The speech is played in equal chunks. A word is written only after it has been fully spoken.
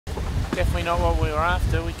definitely not what we were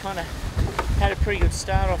after. We kind of had a pretty good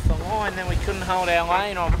start off the line, then we couldn't hold our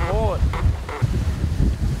lane on port.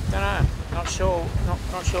 Don't know, not sure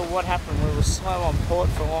what happened. We were slow on port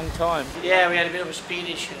for a long time. Yeah, we had a bit of a speed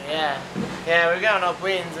issue. Yeah, we were going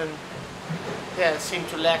upwinds and yeah, it seemed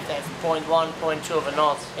to lack that 0.1, 0.2 of a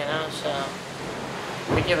knot, you know. So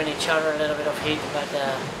we're giving each other a little bit of heat, but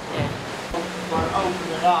yeah, we're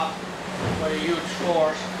opening it up with a huge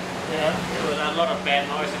force. Yeah, there was a lot of bad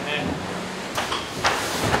noise in there.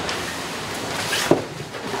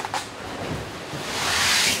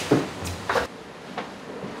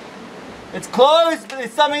 It's closed, but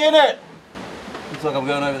there's something in it. Looks like I'm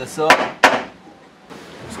going over the side.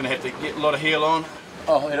 Just gonna have to get a lot of heel on.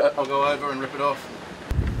 I'll go over and rip it off.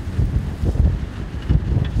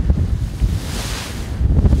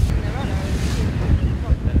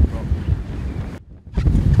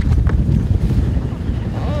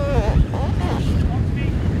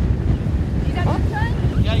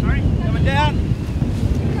 Coming down.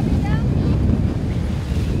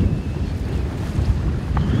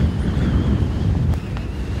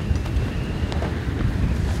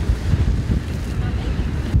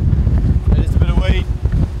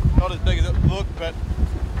 Not as big as it looked, but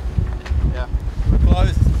yeah, we're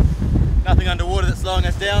closed. Nothing underwater that's slowing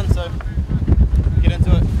us down, so get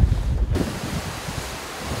into it.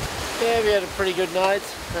 Yeah, we had a pretty good night.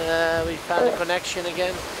 We found a connection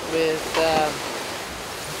again with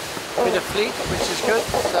the fleet, which is good.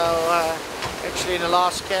 So actually in the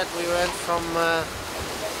last cat we went from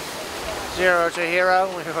 0 to hero.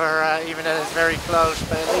 We were even at it's very close,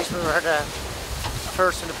 but at least we were the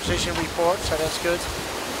first in the position report, so that's good.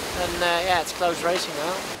 And yeah, it's close racing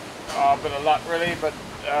now. Oh, a bit of luck really, but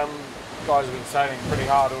guys have been sailing pretty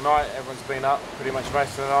hard all night. Everyone's been up pretty much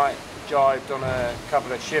most of the night. Jived on a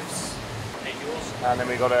couple of shifts, and then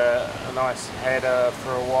we got a nice header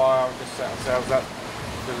for a while. Just set ourselves up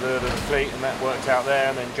to lure to the fleet, and that worked out there.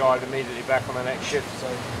 And then jived immediately back on the next shift. So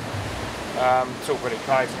it's all pretty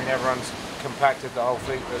close. I mean, everyone's compacted the whole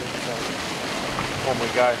fleet really. So on we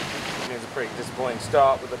go. It was a pretty disappointing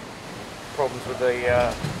start with the problems with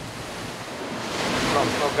the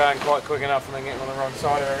not going quite quick enough and then getting on the wrong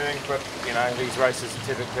side of everything, but you know, these races are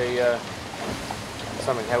typically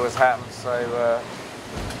something always happens, so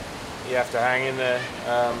you have to hang in there.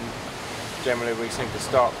 Generally we seem to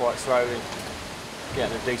start quite slowly, get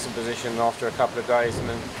in a decent position after a couple of days and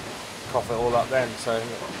then cough it all up then, so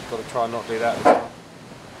got to try and not do that this time.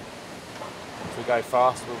 If we go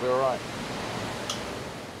fast we'll be alright.